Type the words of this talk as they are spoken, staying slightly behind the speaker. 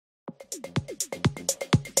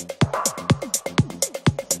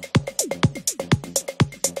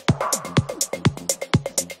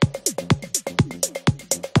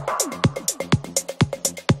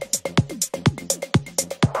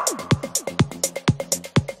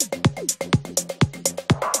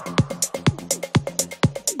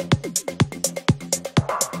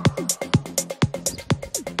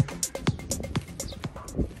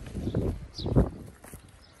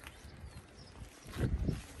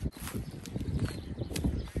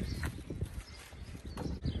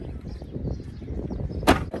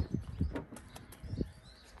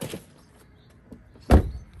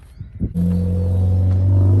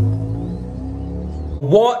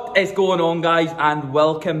What is going on, guys, and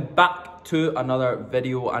welcome back to another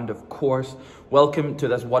video, and of course welcome to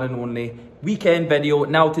this one and only weekend video.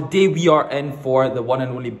 Now today we are in for the one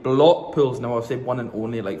and only block pulls. Now I've said one and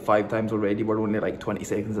only like 5 times already. We're only like 20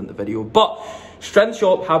 seconds in the video, but Strength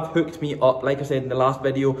Shop have hooked me up. Like I said in the last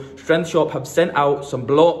video, Strength Shop have sent out some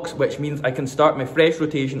blocks, which means I can start my fresh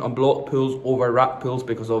rotation on block pulls over rack pulls,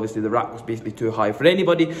 because obviously the rack was basically too high. For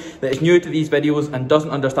anybody that is new to these videos and doesn't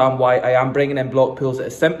understand why I am bringing in block pulls,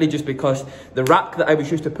 it's simply just because the rack that I was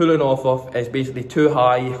used to pulling off of is basically too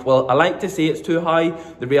high. Well, I like to say it's too high.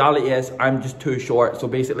 The reality is I'm just too short. So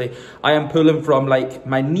basically I am pulling from like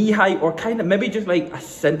my knee height, or kind of maybe just like a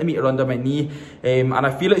centimetre under my knee, and I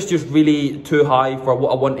feel it's just really too high for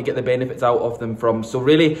what I want to get the benefits out of them from. So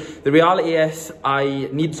really the reality is I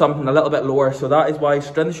need something a little bit lower. So that is why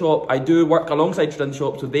Strength Shop, I do work alongside Strength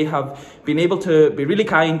Shop, so they have been able to be really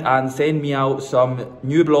kind and send me out some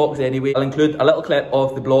new blocks anyway. I'll include a little clip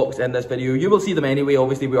of the blocks in this video. You will see them anyway.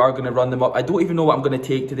 Obviously we are going to run them up. I don't even know what I'm going to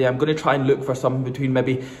take today. I'm going to try and look for something between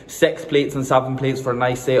maybe 6 plates and 7 plates for a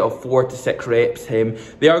nice set of 4 to 6 reps.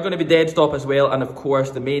 They are going to be dead stop as well, and of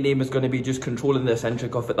course the main aim is going to be just controlling the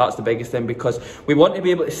eccentric of it. That's the biggest thing, because we want to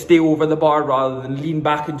be able to stay over the bar rather than lean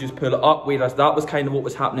back and just pull it up, whereas that was kind of what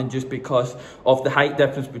was happening just because of the height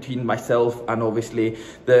difference between myself and obviously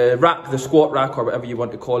the rack, the squat rack, or whatever you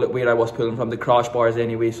want to call it, where I was pulling from the crash bars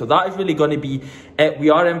anyway. So that is really going to be it. We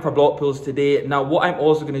are in for block pulls today. Now what I'm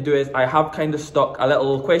also going to do is I have kind of stuck a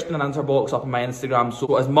little question and answer box up on my Instagram.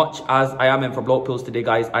 So as much as I am in for block pulls today,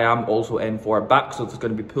 guys, I am also in for back. So there's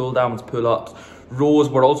going to be pull downs, pull ups, rows.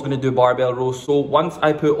 We're also going to do barbell rows. So once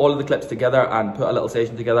I put all of the clips together and put a little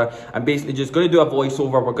session together, I'm basically just going to do a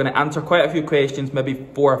voiceover. We're going to answer quite a few questions, maybe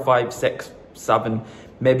 4, 5, 6, 7,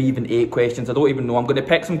 maybe even 8 questions. I don't even know. I'm going to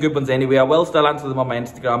pick some good ones anyway. I will still answer them on my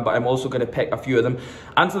Instagram, but I'm also going to pick a few of them,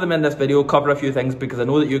 answer them in this video, cover a few things, because I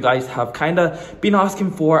know that you guys have kind of been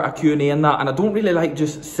asking for a Q&A and that, and I don't really like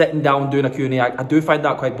just sitting down doing a Q&A. I do find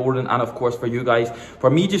that quite boring, and of course for you guys,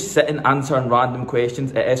 for me just sitting answering random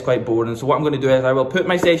questions, it is quite boring. So what I'm going to do is I will put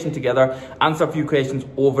my session together, answer a few questions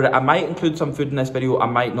over it. I might include some food in this video, I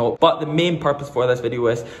might not, but the main purpose for this video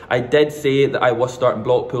is I did say that I was starting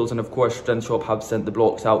block pulls, and of course Strength Shop have sent the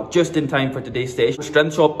blocks out just in time for today's session.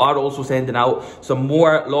 Strength Shop are also sending out some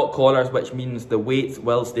more lock collars, which means the weights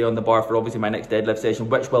will stay on the bar for obviously my next deadlift session,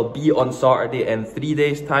 which will be on Saturday in 3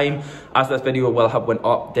 days time. As this video will have went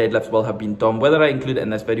up, deadlifts will have been done. Whether I include it in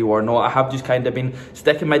this video or not, I have just kind of been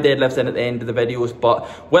sticking my deadlifts in at the end of the videos, but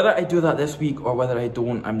whether I do that this week or whether I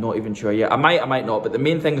don't, I'm not even sure yet. I might not, but the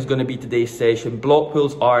main thing is going to be today's session. Block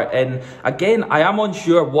pulls are in. Again, I am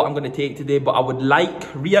unsure what I'm going to take today, but I would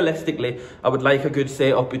like, realistically, I would like a good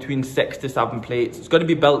set of between 6 to 7 plates. It's going to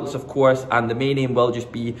be belts, of course, and the main aim will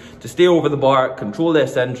just be to stay over the bar, control the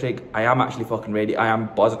eccentric. I am actually fucking ready. I am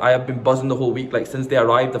buzzing. I have been buzzing the whole week. Like since they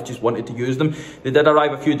arrived, I've just wanted to use them. They did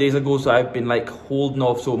arrive a few days ago, so I've been like holding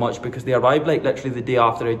off so much, because they arrived like literally the day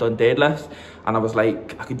after I'd done deadlifts, and I was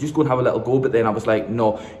like, I could just go and have a little go, but then I was like,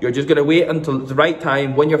 no, you're just going to wait until the right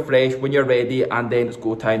time, when you're fresh, when you're ready, and then it's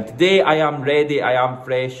go time. Today I am ready, I am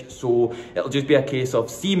fresh, so it'll just be a case of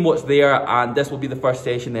seeing what's there, and this will be the first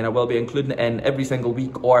session. Then I will be including it in every single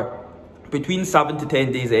week, or between 7 to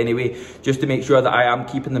 10 days anyway, just to make sure that I am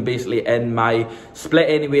keeping them basically in my split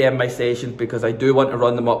anyway, in my sessions, because I do want to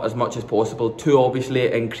run them up as much as possible to obviously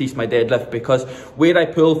increase my deadlift, because where I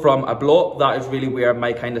pull from a block, that is really where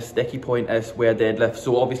my kind of sticky point is, where deadlift.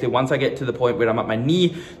 So obviously once I get to the point where I'm at my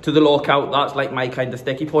knee to the lockout, that's like my kind of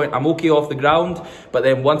sticky point. I'm okay off the ground, but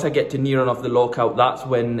then once I get to near enough the lockout, that's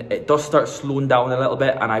when it does start slowing down a little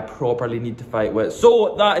bit, and I properly need to fight with.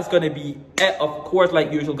 So that is going to be it. Of course,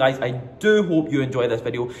 like usual, guys, I do hope you enjoy this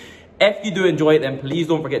video. If you do enjoy it, then please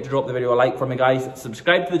don't forget to drop the video a like for me, guys.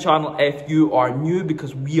 Subscribe to the channel if you are new,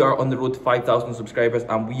 because we are on the road to 5,000 subscribers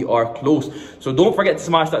and we are close. So don't forget to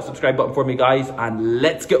smash that subscribe button for me, guys, and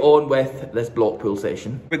let's get on with this block pull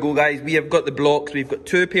session. Here we go, guys. We have got the blocks. We've got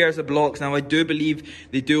 2 pairs of blocks. Now I do believe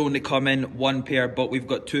they do only come in 1 pair, but we've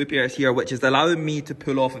got 2 pairs here, which is allowing me to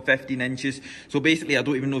pull off at 15 inches. So basically, I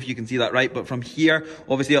don't even know if you can see that right, but from here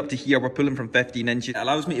obviously up to here, we're pulling from 15 inches. It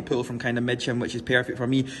allows me to pull from kind of mid shin, which is perfect for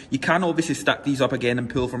me. You can obviously stack these up again and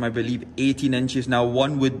pull from, I believe, 18 inches. Now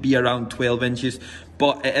one would be around 12 inches,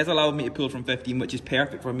 but it is allowing me to pull from 15, which is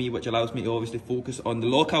perfect for me, which allows me to obviously focus on the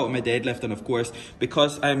lockout of my deadlift. And of course,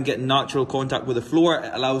 because I'm getting natural contact with the floor, it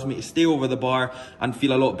allows me to stay over the bar and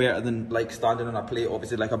feel a lot better than like standing on a plate,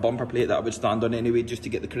 obviously like a bumper plate that I would stand on anyway, just to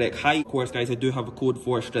get the correct height. Of course, guys, I do have a code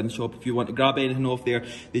for Strength Shop if you want to grab anything off there.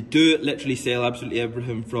 They do literally sell absolutely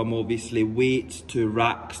everything, from obviously weights to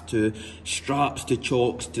racks to straps to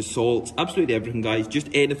chalks to salts, absolutely everything, guys. Just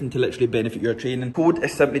anything to literally benefit your training. Code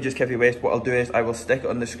is simply just Kiffy West. What I'll do is I will stick it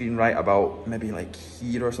on the screen right about maybe like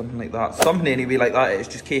here or something like that. Something anyway like that. It's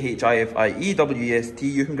just KHIFIEWEST.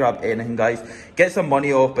 You can grab anything, guys. Get some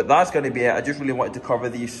money off, but that's going to be it. I just really wanted to cover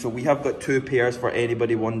these. So we have got 2 pairs for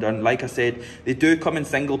anybody wondering. Like I said, they do come in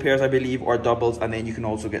single pairs, I believe, or doubles, and then you can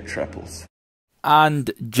also get triples. And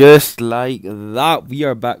just like that, we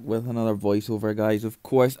are back with another voiceover, guys. Of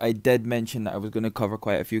course, I did mention that I was going to cover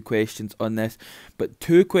quite a few questions on this, but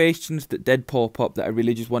 2 questions that did pop up that I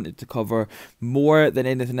really just wanted to cover more than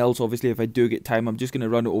anything else. Obviously, if I do get time, I'm just going to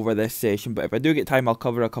run it over this session, but if I do get time, I'll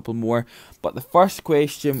cover a couple more. But the first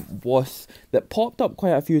question was that popped up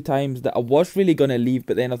quite a few times that I was really going to leave,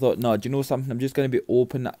 but then I thought, no, do you know something? I'm just going to be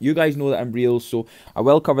open. You guys know that I'm real, so I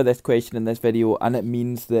will cover this question in this video, and it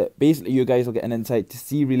means that basically you guys will get an insight to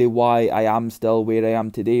see really why I am still where I am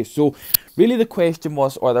today. So really the question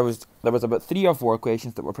was, or there was about 3 or 4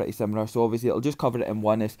 questions that were pretty similar, so obviously I'll just cover it in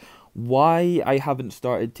one, is why I haven't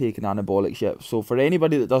started taking anabolic shit. So for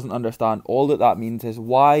anybody that doesn't understand, all that means is,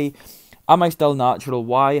 why am I still natural?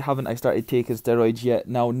 Why haven't I started taking steroids yet?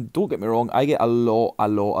 Now, don't get me wrong, I get a lot,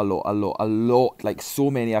 like so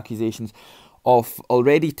many accusations of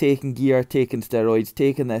already taking gear, taking steroids,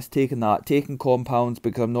 taking this, taking that, taking compounds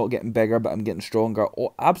because I'm not getting bigger but I'm getting stronger.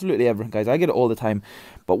 Oh, absolutely everything, guys. I get it all the time.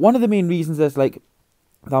 But one of the main reasons is like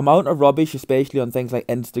the amount of rubbish, especially on things like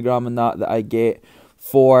Instagram and that I get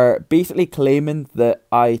for basically claiming that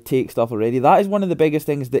I take stuff already. That is one of the biggest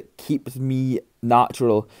things that keeps me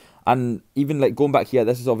natural. And even like going back here,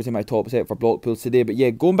 this is obviously my top set for block pulls today, but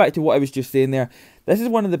yeah, going back to what I was just saying there, this is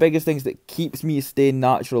one of the biggest things that keeps me staying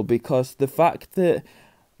natural, because the fact that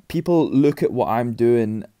people look at what I'm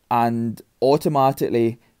doing and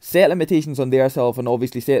automatically set limitations on their self and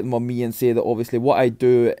obviously set them on me and say that obviously what I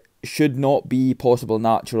do should not be possible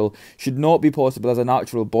natural, should not be possible as a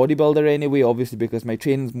natural bodybuilder anyway, obviously because my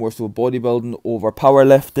training is more so bodybuilding over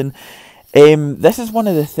powerlifting. This is one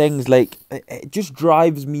of the things, like, it just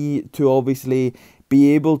drives me to obviously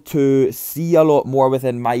be able to see a lot more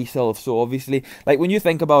within myself. So obviously, like when you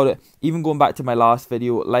think about it, even going back to my last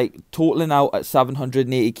video, like totaling out at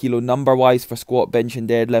 780 kilo number wise for squat, bench and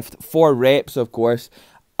deadlift, 4 reps of course,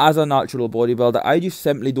 as a natural bodybuilder, I just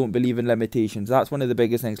simply don't believe in limitations. That's one of the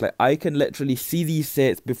biggest things. Like, I can literally see these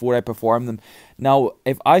sets before I perform them. Now,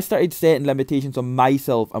 if I started setting limitations on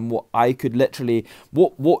myself and what I could literally,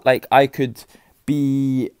 what like I could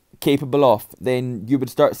be capable of, then you would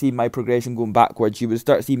start seeing my progression going backwards. You would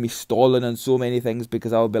start seeing me stalling on so many things,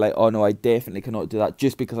 because I would be like, oh no, I definitely cannot do that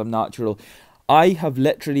just because I'm natural. I have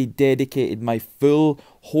literally dedicated my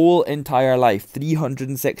whole entire life,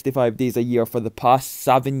 365 days a year for the past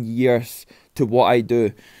 7 years to what I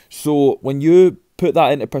do. So when you put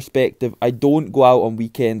that into perspective, I don't go out on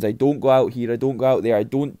weekends, I don't go out here, I don't go out there, I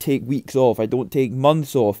don't take weeks off, I don't take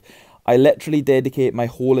months off. I literally dedicate my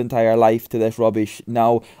whole entire life to this rubbish.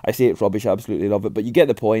 Now, I say it's rubbish, I absolutely love it, but you get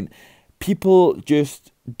the point. People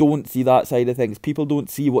just don't see that side of things. People don't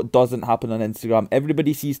see what doesn't happen on Instagram.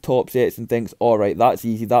 Everybody sees top sets and thinks, alright, that's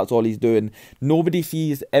easy, that's all he's doing. Nobody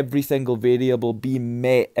sees every single variable being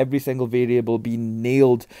met, every single variable being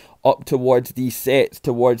nailed up towards these sets,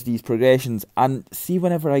 towards these progressions. And see,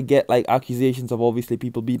 whenever I get like accusations of obviously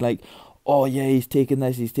people being like, oh yeah, he's taking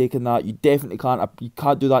this, he's taking that, you definitely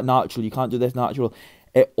can't do that natural, you can't do this natural.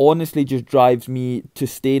 It honestly just drives me to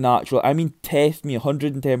stay natural. I mean, test me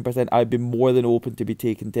 110%. I'd be more than open to be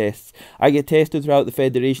taking tests. I get tested throughout the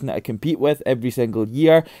federation that I compete with every single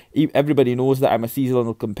year. Everybody knows that I'm a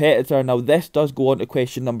seasonal competitor. Now, this does go on to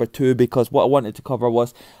question number 2, because what I wanted to cover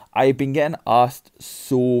was, I've been getting asked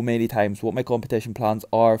so many times what my competition plans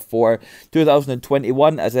are for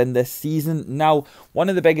 2021, as in this season. Now, one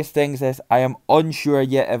of the biggest things is I am unsure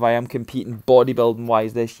yet if I am competing bodybuilding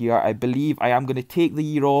wise this year. I believe I am going to take the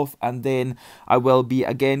year off, and then I will be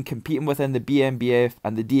again competing within the BNBF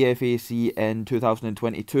and the DFAC in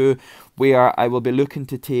 2022, where I will be looking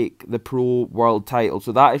to take the pro world title.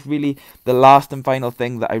 So that is really the last and final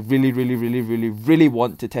thing that I really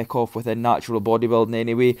want to tick off within natural bodybuilding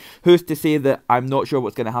anyway. Who's to say that I'm not sure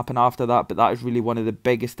what's going to happen after that, but that is really one of the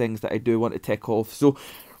biggest things that I do want to tick off. So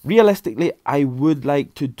realistically, I would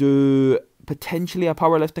like to do potentially a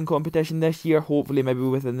powerlifting competition this year, hopefully maybe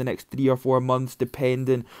within the next 3 or 4 months,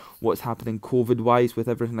 depending what's happening COVID-wise with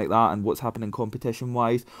everything like that and what's happening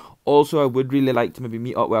competition-wise. Also, I would really like to maybe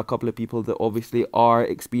meet up with a couple of people that obviously are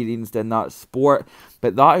experienced in that sport,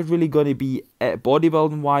 but that is really going to be it.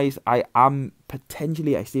 Bodybuilding-wise, I am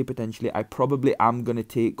potentially, I say potentially, I probably am going to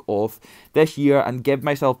take off this year and give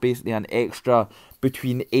myself basically an extra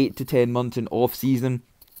between 8 to 10 months in off-season.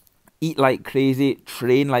 Eat like crazy,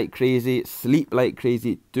 train like crazy, sleep like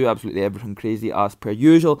crazy, do absolutely everything crazy as per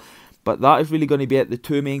usual. But that is really going to be it, the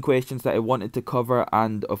two main questions that I wanted to cover,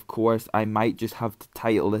 and of course I might just have to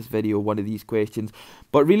title this video one of these questions.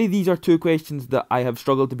 But really these are two questions that I have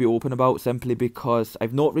struggled to be open about, simply because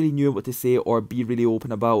I've not really knew what to say or be really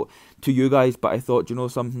open about to you guys. But I thought, you know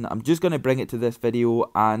something, I'm just going to bring it to this video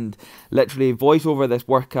and literally voice over this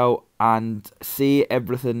workout and say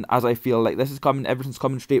everything as I feel. Like, this is coming, everything's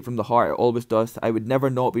coming straight from the heart. It always does. I would never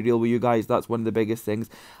not be real with you guys. That's one of the biggest things.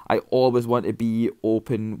 I always want to be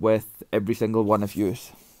open with every single one of you.